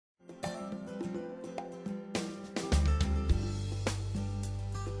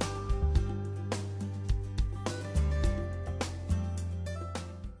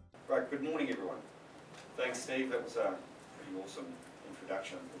Good morning, everyone. Thanks, Steve. That was a pretty awesome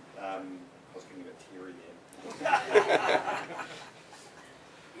introduction. I was getting a bit teary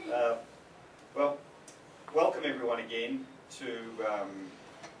there. Well, welcome everyone again to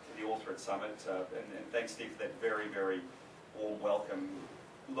the Author Summit, and thanks, Steve, for that very, very warm welcome.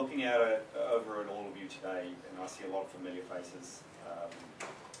 Looking out over at all of you today, and I see a lot of familiar faces.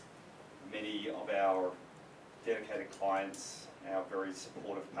 Many of our dedicated clients, our very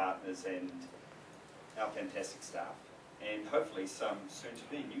supportive partners, and our fantastic staff, and hopefully some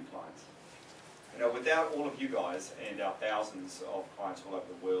soon-to-be new clients. You know, without all of you guys and our thousands of clients all over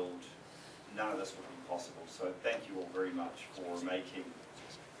the world, none of this would be possible. So thank you all very much for making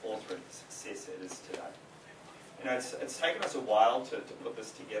Author the success it is today. You know, it's taken us a while to put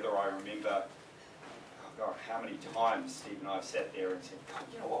this together. I remember, oh God, how many times Steve and I have sat there and said, God,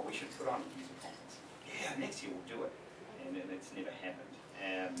 you know what, we should put on a user conference. Yeah, next year we'll do it. And it's never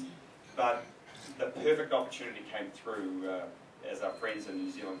happened. But the perfect opportunity came through as our friends in the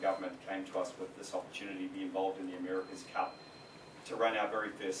New Zealand government came to us with this opportunity to be involved in the America's Cup to run our very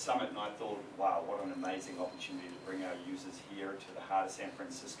first summit, and I thought, wow, what an amazing opportunity to bring our users here to the heart of San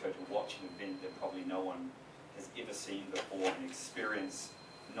Francisco to watch an event that probably no one has ever seen before and experience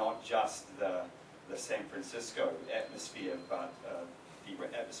not just the San Francisco atmosphere, but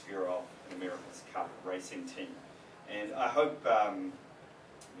the atmosphere of an America's Cup racing team. And I hope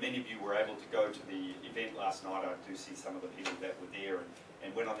many of you were able to go to the event last night. I do see some of the people that were there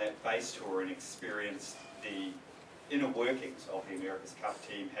and went on that base tour and experienced the inner workings of the America's Cup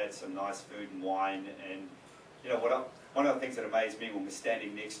team, had some nice food and wine. And you know, one of the things that amazed me when we're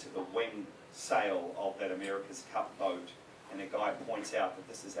standing next to the wing sail of that America's Cup boat, and a guy points out that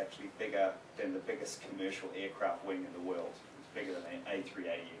this is actually bigger than the biggest commercial aircraft wing in the world. It's bigger than an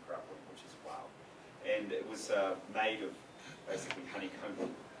A380 aircraft wing, which is wow. And it was made of basically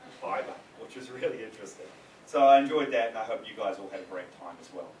honeycomb fibre, which was really interesting. So I enjoyed that, and I hope you guys all had a great time as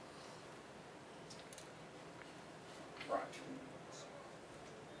well. Right.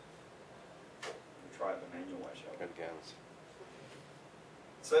 We'll try it the manual way, shall we?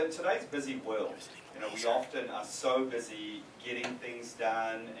 So in today's busy world, you know, we often are so busy getting things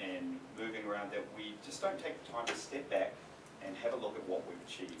done and moving around that we just don't take the time to step back and have a look at what we've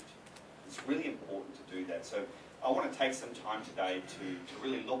achieved. It's really important to do that. So I want to take some time today to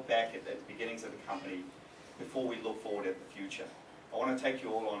really look back at the beginnings of the company before we look forward at the future. I want to take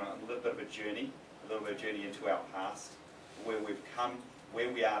you all on a little bit of a journey into our past, where we've come, where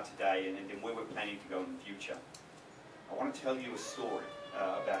we are today, and then where we're planning to go in the future. I want to tell you a story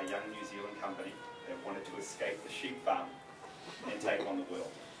about a young New Zealand company that wanted to escape the sheep farm and take on the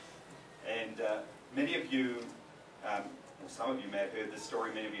world. And many of you, well, some of you may have heard this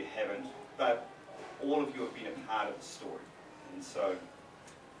story, many of you haven't, but all of you have been a part of the story. And so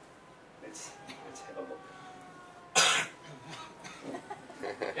let's have a look.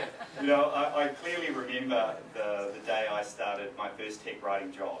 You know, I clearly remember the day I started my first tech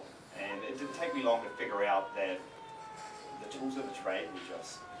writing job, and it didn't take me long to figure out that the tools of the trade were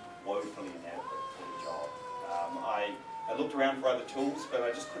just woefully inadequate for the job. I looked around for other tools, but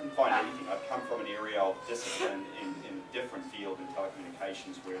I just couldn't find anything. I'd come from an area of discipline in a different field in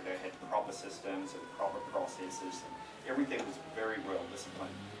telecommunications where they had proper systems and proper processes, and everything was very well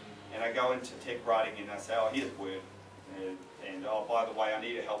disciplined. And I go into tech writing and I say, oh, here's Word, and oh, by the way, I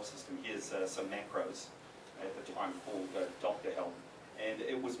need a help system. Here's some macros, at the time called Doctor Help. And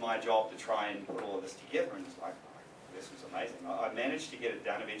it was my job to try and put all of this together, and it's like, this was amazing. I managed to get it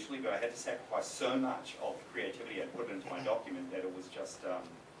done eventually, but I had to sacrifice so much of the creativity I put into my document that it was just,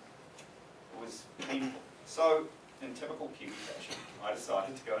 it was painful. So, in typical Kiwi fashion, I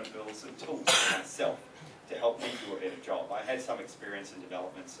decided to go and build some tools for myself to help me do a better job. I had some experience in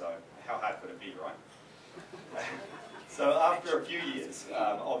development, so how hard could it be, right? So after a few years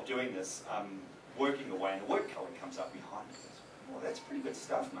of doing this, working away, and the word colour comes up behind me. Well, that's pretty good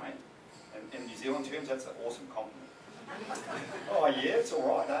stuff, mate. And in New Zealand terms, that's an awesome compliment. Oh yeah, it's all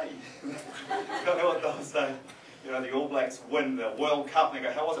right, eh? You know what they'll say? You know, the All Blacks win the World Cup, and they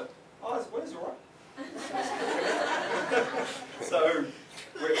go, how was it? Oh, it was all right. So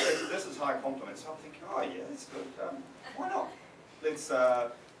this is high compliment. So I'm thinking, oh yeah, that's good. Why not?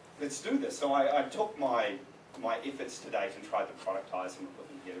 Let's do this. So I took my efforts to date and tried to productize them and put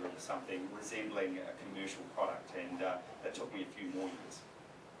them together into something resembling a commercial product, and that took me a few more years.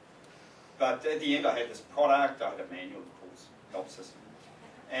 But at the end, I had this product. I had a manual, of course, help system,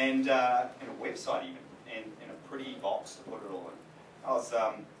 and a website even, and a pretty box to put it all in.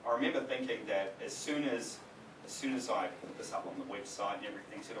 I remember thinking that as soon as I put this up on the website and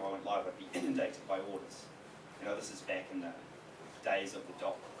everything, sort of I went live, I'd be inundated by orders. You know, this is back in the days of the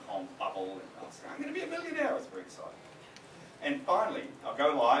 .com dot-com bubble, and I was like, I'm going to be a millionaire. I was very excited. And finally, I'll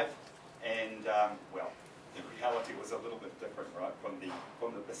go live, and well, the reality was a little bit different, right,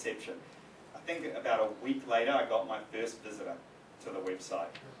 from the perception. I think about a week later, I got my first visitor to the website.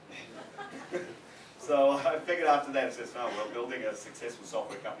 So I figured after that, it says, no, well, building a successful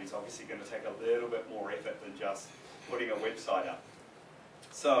software company is obviously going to take a little bit more effort than just putting a website up.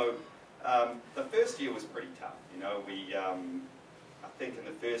 So the first year was pretty tough. You know, we, I think in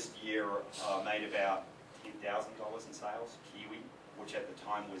the first year, made about $10,000 in sales, Kiwi, which at the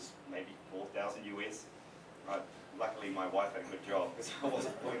time was maybe 4,000 US. Right? Luckily, my wife had a good job because I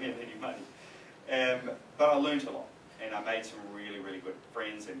wasn't pulling in any money. But I learned a lot, and I made some really, really good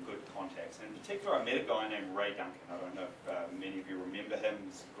friends and good contacts. And in particular, I met a guy named Ray Duncan. I don't know if many of you remember him.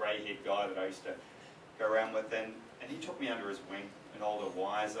 He's a grey-haired guy that I used to go around with, and he took me under his wing, an older,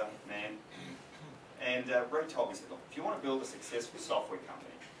 wiser man. And Ray told me, he said, look, if you want to build a successful software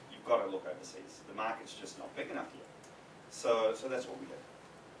company, you've got to look overseas. The market's just not big enough yet. So that's what we did.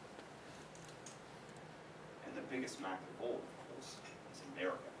 And the biggest market of all, of course, is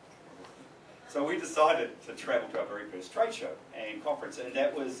America. So we decided to travel to our very first trade show and conference, and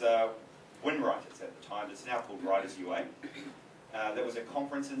that was WinWriters at the time. It's now called Writers UA. There was a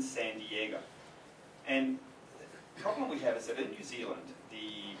conference in San Diego. And the problem we have is that in New Zealand, the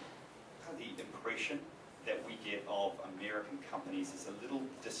impression that we get of American companies is a little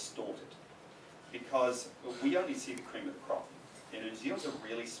distorted, because we only see the cream of the crop. And New Zealand's a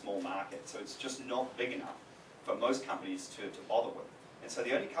really small market, so it's just not big enough for most companies to bother with. And so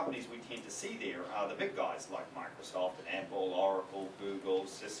the only companies we tend to see there are the big guys like Microsoft and Apple, Oracle, Google,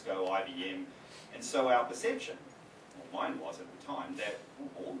 Cisco, IBM. And so our perception, well, mine was at the time, that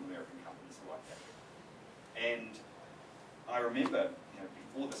all American companies are like that. And I remember, you know,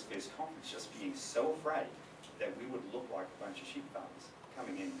 before this first conference, just being so afraid that we would look like a bunch of sheep farmers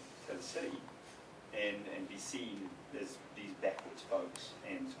coming into the city and be seen as these backwards folks.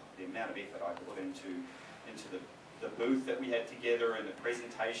 And the amount of effort I put into the booth that we had together and the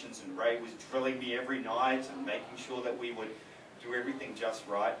presentations, and Ray was drilling me every night and making sure that we would do everything just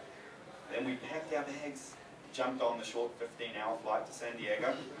right. Then we packed our bags, jumped on the short 15-hour flight to San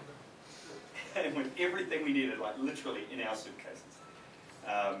Diego, and with everything we needed, like literally in our suitcases.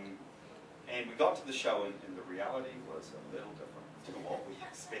 And we got to the show, and the reality was a little different to what we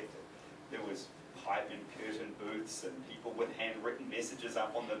expected. There was pipe and curtain booths and people with handwritten messages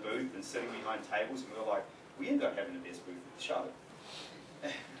up on the booth and sitting behind tables, and we were like, we ended up having the best booth at the show.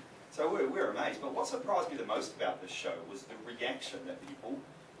 So we're amazed. But what surprised me the most about this show was the reaction that people,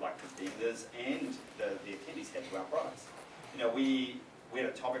 like the vendors and the attendees, had to our products. You know, we had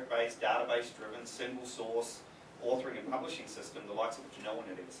a topic-based, database-driven, single-source authoring and publishing system, the likes of which no one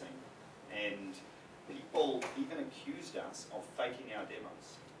had ever seen. And people even accused us of faking our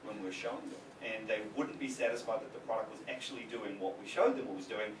demos when we were showing them. And they wouldn't be satisfied that the product was actually doing what we showed them it was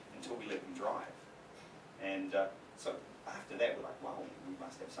doing until we let them drive. And so after that, we're like, well, we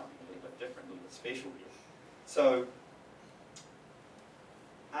must have something a little bit different, a little bit special here. So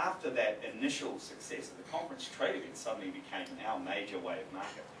after that initial success of the conference, trade events suddenly became our major way of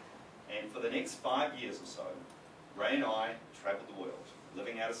market. And for the next 5 years or so, Ray and I traveled the world,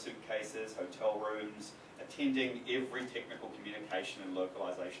 living out of suitcases, hotel rooms, attending every technical communication and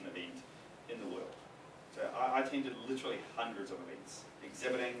localization event in the world. So I attended literally hundreds of events,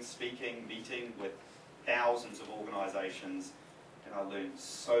 exhibiting, speaking, meeting with thousands of organizations, and I learned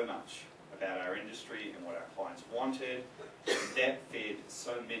so much about our industry and what our clients wanted, and that fed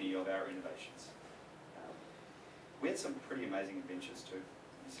so many of our innovations. We had some pretty amazing adventures too,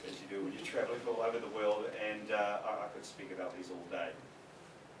 as you do when you're traveling all over the world, and I could speak about these all day,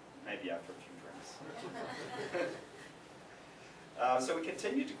 maybe after a few drinks. So we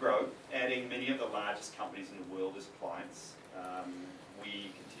continued to grow, adding many of the largest companies in the world as clients.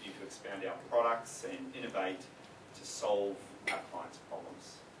 We continue to expand our products and innovate to solve our clients'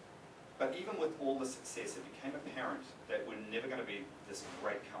 problems. But even with all the success, it became apparent that we're never going to be this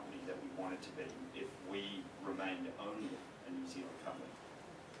great company that we wanted to be if we remained only a New Zealand company.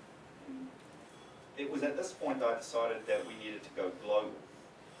 And it was at this point that I decided that we needed to go global,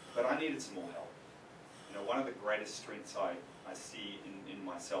 but I needed some more help. You know, one of the greatest strengths I see in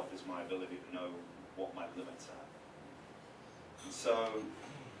myself is my ability to know what my limits are. And so,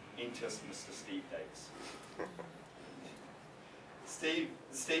 enters Mr. Steve Davis.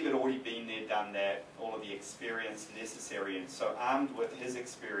 Steve had already been there, done that, all of the experience necessary, and so armed with his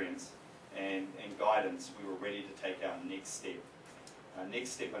experience and guidance, we were ready to take our next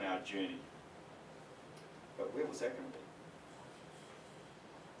step on our journey. But where was that going to be?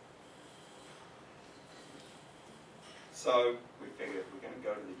 So we figured we're going to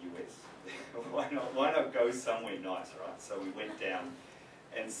go to the US. Why not go somewhere nice, right? So we went down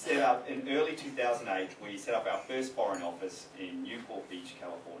and set up, in early 2008, we set up our first foreign office in Newport Beach,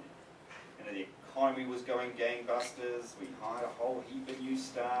 California. And the economy was going gangbusters. We hired a whole heap of new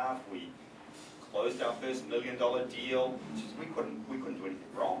staff. We closed our first $1 million deal, which is we couldn't do anything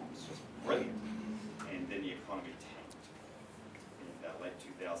wrong. It was just brilliant. And then the economy tanked in late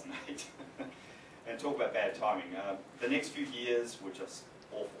 2008. And talk about bad timing. The next few years were just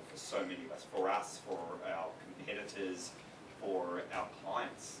awful for so many of us, for us, for our competitors, for our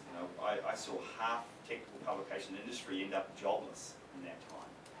clients. You know, I saw half technical publication industry end up jobless in that time.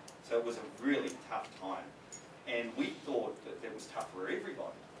 So it was a really tough time. And we thought that it was tough for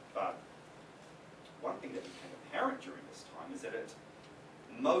everybody. But one thing that became apparent during this time is that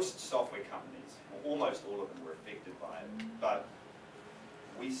most software companies, or almost all of them, were affected by it. But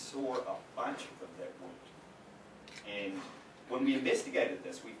we saw a bunch of them that weren't. And when we investigated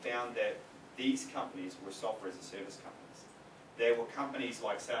this, we found that these companies were software as a service companies. There were companies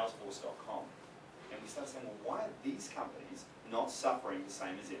like Salesforce.com. And we started saying, well, why are these companies not suffering the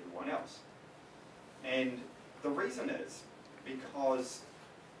same as everyone else? And the reason is because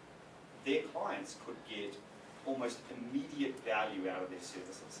their clients could get almost immediate value out of their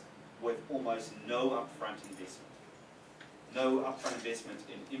services with almost no upfront investment. No upfront investment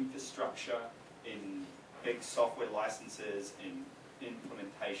in infrastructure, in big software licenses, in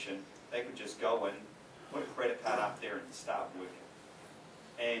implementation. They could just go in, put a credit card up there and start working.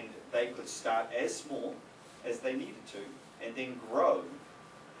 And they could start as small as they needed to and then grow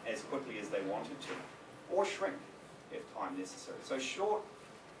as quickly as they wanted to, or shrink if time necessary. So short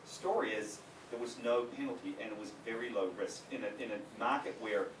story is there was no penalty and it was very low risk. In a market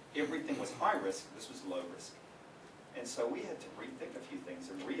where everything was high risk, this was low risk. And so we had to rethink a few things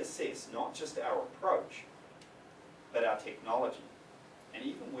and reassess not just our approach, but our technology, and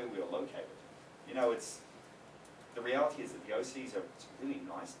even where we were located. You know, the reality is that the OC is a really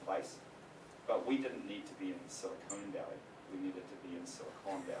nice place, but we didn't need to be in Silicon Valley. We needed to be in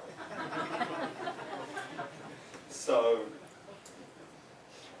Silicon Valley. So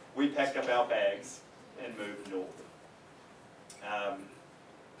we packed up our bags and moved north.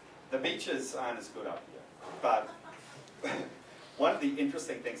 The beaches aren't as good up here, but one of the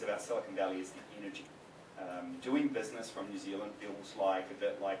interesting things about Silicon Valley is the energy. Doing business from New Zealand feels like a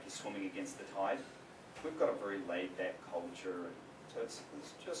bit like you're swimming against the tide. We've got a very laid-back culture, and so it's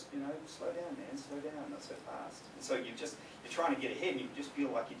just, you know, slow down, man, slow down, not so fast. And so you're trying to get ahead, and you just feel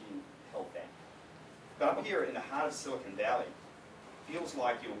like you're being held back. But up here in the heart of Silicon Valley, it feels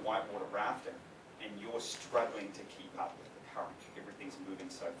like you're whitewater rafting, and you're struggling to keep up with the current. Everything's moving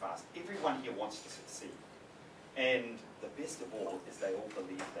so fast. Everyone here wants to succeed. And the best of all is they all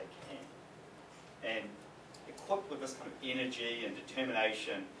believe they can. And equipped with this kind of energy and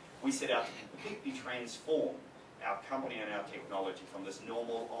determination, we set out to completely transform our company and our technology from this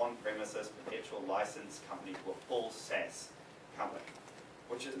normal on-premises perpetual license company to a full SaaS company.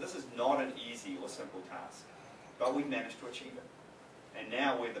 This is not an easy or simple task, but we managed to achieve it. And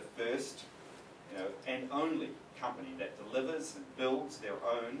now we're the first, and only company that delivers and builds their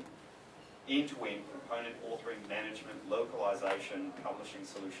own end-to-end component authoring, management, localization, publishing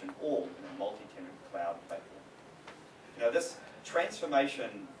solution, all in a multi-tenant cloud platform. This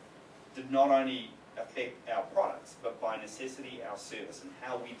transformation did not only affect our products, but by necessity our service and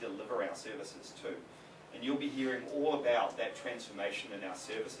how we deliver our services too. And you'll be hearing all about that transformation in our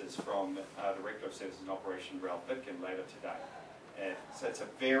services from our Director of Services and Operation, Ralph Vitkin, later today. So it's a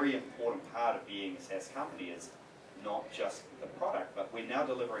very important part of being a SaaS company is not just the product, but we're now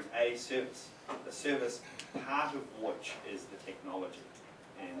delivering a service. The service, part of which is the technology,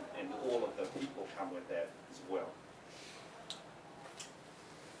 and all of the people come with that as well.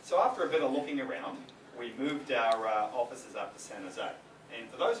 So after a bit of looking around, we moved our offices up to San Jose. And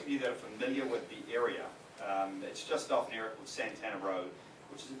for those of you that are familiar with the area, it's just off an area called Santana Road,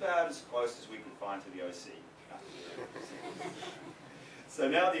 which is about as close as we could find to the OC. So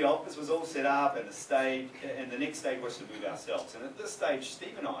now the office was all set up, and the next stage was to move ourselves. And at this stage,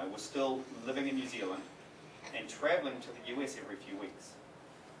 Steve and I were still living in New Zealand and traveling to the US every few weeks.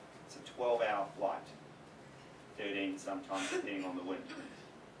 It's a 12-hour flight, 13 sometimes depending on the wind.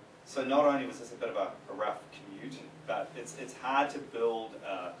 So not only was this a bit of a rough commute, but it's hard to build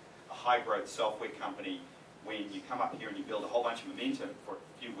a high-growth software company when you come up here and you build a whole bunch of momentum for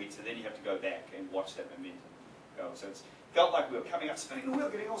a few weeks, and then you have to go back and watch that momentum go. So it felt like we were coming up, spinning the wheel,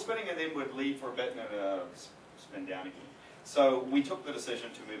 getting all spinning, and then we'd leave for a bit and then spin down again. So we took the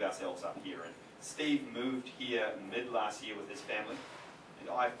decision to move ourselves up here, and Steve moved here mid last year with his family, and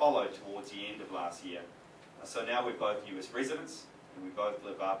I followed towards the end of last year So now we're both US residents, and we both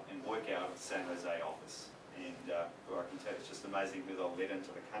live up and work out of the San Jose office. And I can tell it's just amazing who they'll let into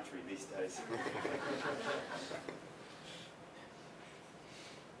the country these days.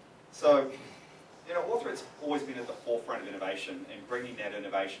 So, you know, AuthorIt's always been at the forefront of innovation and bringing that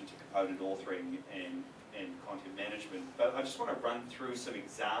innovation to component authoring and content management. But I just want to run through some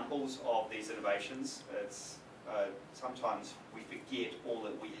examples of these innovations. It's, sometimes we forget all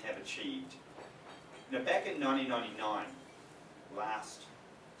that we have achieved. Now, back in 1999, last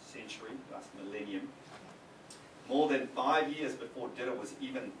century, last millennium, more than 5 years before DITA was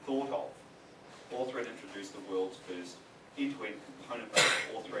even thought of, AuthorIt introduced the world's first end-to-end component-based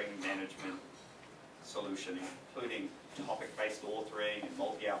authoring management solution, including topic-based authoring and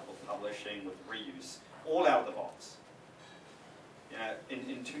multi-output publishing with reuse, all out of the box.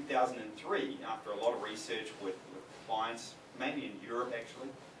 In 2003, after a lot of research with clients, mainly in Europe actually,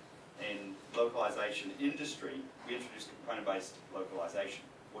 and localization industry, we introduced component-based localization,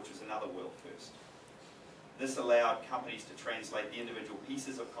 which was another world first. This allowed companies to translate the individual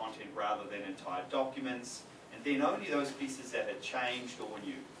pieces of content rather than entire documents, and then only those pieces that had changed or were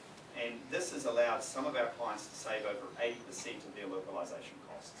new. And this has allowed some of our clients to save over 80% of their localization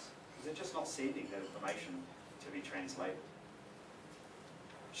costs, because they're just not sending that information to be translated.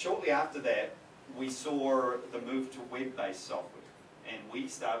 Shortly after that, we saw the move to web-based software, and we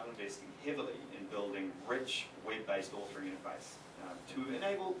started investing heavily in building rich web-based authoring interface to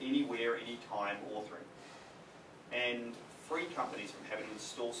enable anywhere, anytime authoring, and free companies from having to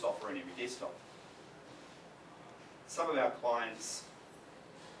install software on every desktop. Some of our clients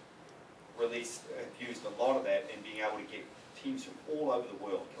have used a lot of that and being able to get teams from all over the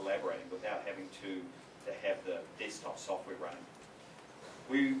world collaborating without having to have the desktop software running.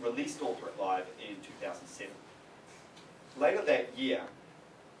 We released AuthorIt Live in 2007. Later that year,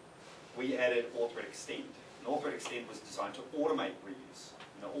 we added AuthorIt Extend. And AuthorIt Extend was designed to automate reuse.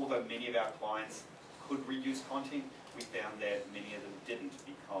 Although many of our clients could reuse content, we found that many of them didn't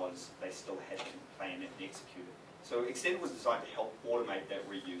because they still had to plan it and execute it. So Extend was designed to help automate that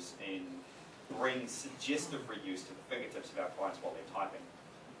reuse and bring suggestive reuse to the fingertips of our clients while they're typing.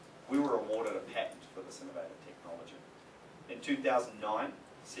 We were awarded a patent for this innovative technology. In 2009,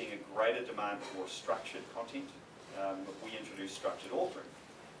 seeing a greater demand for structured content, we introduced structured authoring.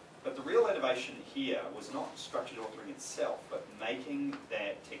 But the real innovation here was not structured authoring itself, but making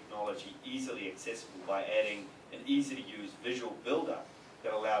that technology easily accessible by adding an easy-to-use visual builder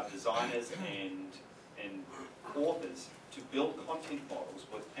that allowed designers and authors to build content models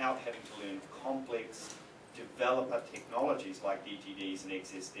without having to learn complex developer technologies like DTDs and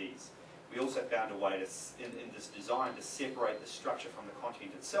XSDs. We also found a way to, in this design to separate the structure from the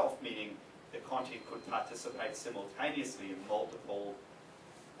content itself, meaning the content could participate simultaneously in multiple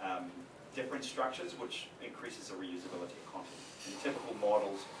different structures, which increases the reusability of content. In typical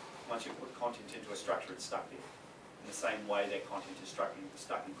models, once you put content into a structure, it's stuck there. In the same way that content is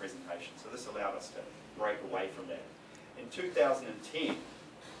stuck in presentation. So this allowed us to break away from that. In 2010,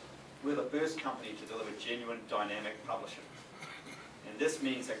 we're the first company to deliver genuine dynamic publishing. And this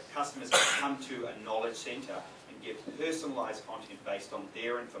means that customers can come to a knowledge center and get personalized content based on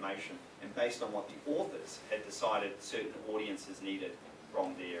their information and based on what the authors had decided certain audiences needed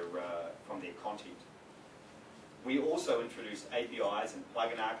from their content. We also introduced APIs and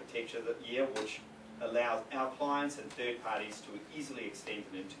plugin architecture that year, which allows our clients and third parties to easily extend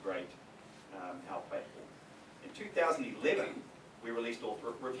and integrate our platform. In 2011, we released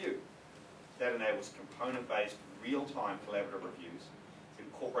AuthorIt Review. That enables component-based, real-time collaborative reviews. It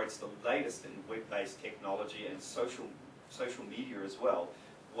incorporates the latest in web-based technology and social media as well,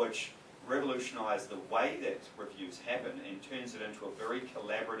 which revolutionise the way that reviews happen and turns it into a very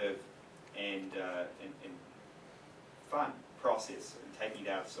collaborative and fun process, and taking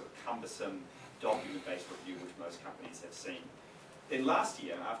out sort of cumbersome document-based review, which most companies have seen. Then last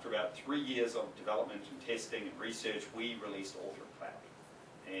year, after about 3 years of development and testing and research, we released AuthorIt Cloud.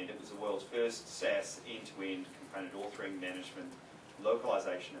 And it was the world's first SaaS end-to-end component authoring, management,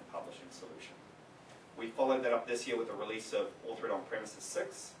 localization, and publishing solution. We followed that up this year with the release of AuthorIt On-Premises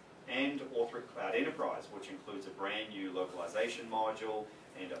 6 and AuthorIt Cloud Enterprise, which includes a brand new localization module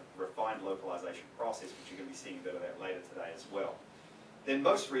and a refined localization process, which you're going to be seeing a bit of that later today as well. Then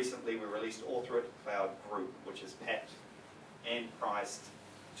most recently, we released AuthorIt Cloud Group, which is packed and priced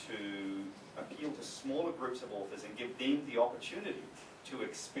to appeal to smaller groups of authors and give them the opportunity to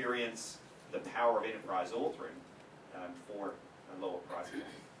experience the power of enterprise authoring for a lower price point.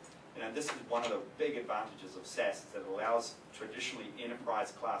 And this is one of the big advantages of SaaS, is that it allows traditionally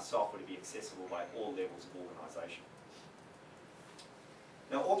enterprise class software to be accessible by all levels of organization.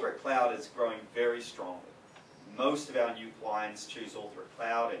 Now, AuthorIt Cloud is growing very strongly. Most of our new clients choose Author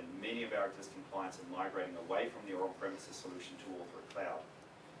Cloud, and many of our existing clients are migrating away from their on-premises solution to Author Cloud.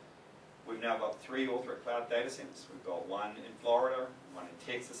 We've now got 3 Author Cloud data centers. We've got one in Florida, one in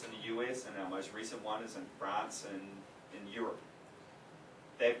Texas in the US, and our most recent one is in France and in Europe.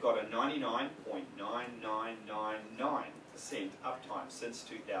 They've got a 99.9999% uptime since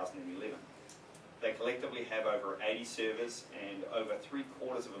 2011. They collectively have over 80 servers and over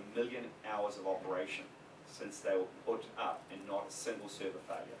 750,000 hours of operation since they were put up, and not a single server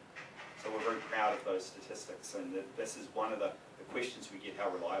failure. So we're very proud of those statistics, and this is one of the questions we get: how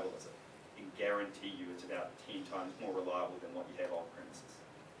reliable is it? I can guarantee you it's about 10 times more reliable than what you have on premises.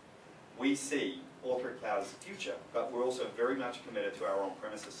 We see Author Cloud as the future, but we're also very much committed to our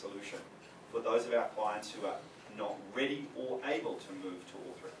on-premises solution for those of our clients who are not ready or able to move to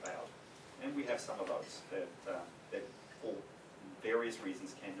Author Cloud. And we have some of those that for various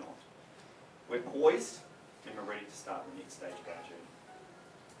reasons cannot. We're poised and we're ready to start the next stage of our journey.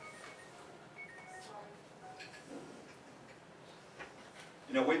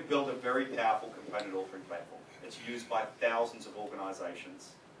 You know, we've built a very powerful component authoring platform. It's used by thousands of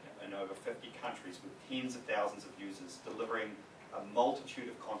organizations in over 50 countries with tens of thousands of users, delivering a multitude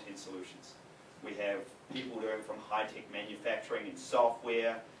of content solutions. We have people doing from high-tech manufacturing and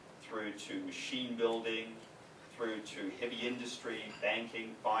software, through to machine building, through to heavy industry,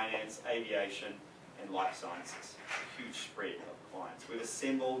 banking, finance, aviation, and life sciences. A huge spread of clients. We've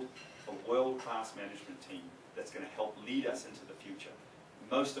assembled a world-class management team that's going to help lead us into the future.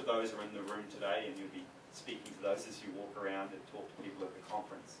 Most of those are in the room today, and you'll be speaking to those as you walk around and talk to people at the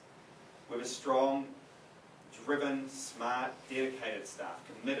conference. We have a strong, driven, smart, dedicated staff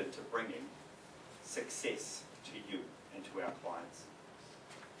committed to bringing success to you and to our clients.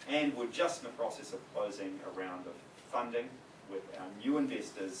 And we're just in the process of closing a round of funding with our new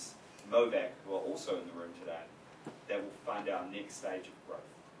investors, Movac, who are also in the room today, that will fund our next stage of growth.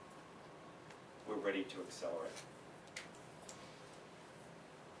 We're ready to accelerate.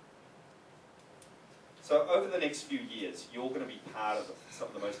 So over the next few years, you're going to be part of some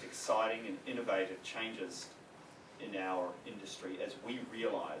of the most exciting and innovative changes in our industry as we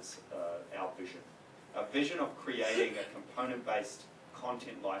realize our vision. A vision of creating a component-based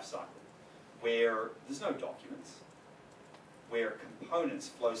content lifecycle where there's no documents, where components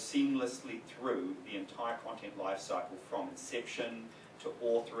flow seamlessly through the entire content lifecycle from inception to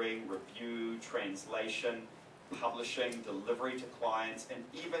authoring, review, translation, publishing, delivery to clients, and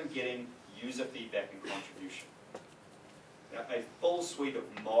even getting user feedback and contribution. Now, a full suite of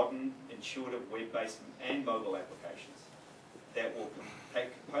modern, intuitive web-based and mobile applications that will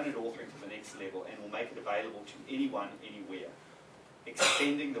take component authoring to the next level and will make it available to anyone, anywhere,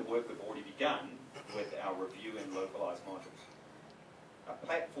 extending the work we've already begun with our review and localized modules. A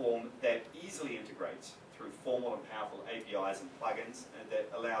platform that easily integrates through formal and powerful APIs and plugins, and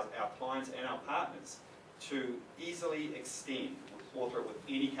that allows our clients and our partners to easily extend Author it with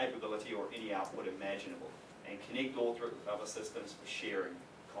any capability or any output imaginable, and connect Author it with other systems for sharing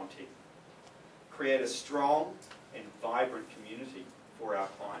content. Create a strong and vibrant community for our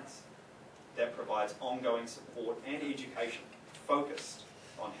clients that provides ongoing support and education focused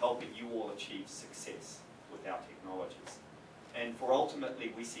on helping you all achieve success with our technologies. And for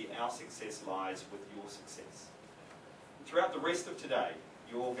ultimately, we see our success lies with your success. Throughout the rest of today,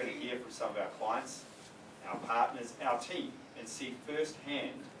 you're all going to hear from some of our clients, our partners, our team, and see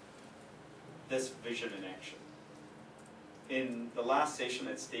firsthand this vision in action. In the last session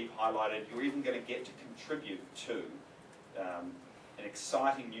that Steve highlighted, you're even going to get to contribute to an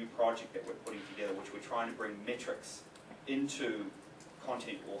exciting new project that we're putting together, which we're trying to bring metrics into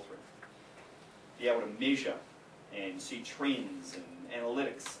content authoring. Be able to measure and see trends and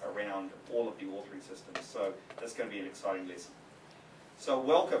analytics around all of the authoring systems. So that's going to be an exciting lesson. So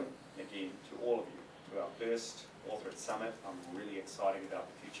welcome again to all of you to our first Author It Summit. I'm really excited about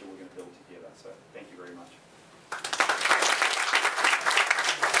the future we're going to build together. So thank you very much.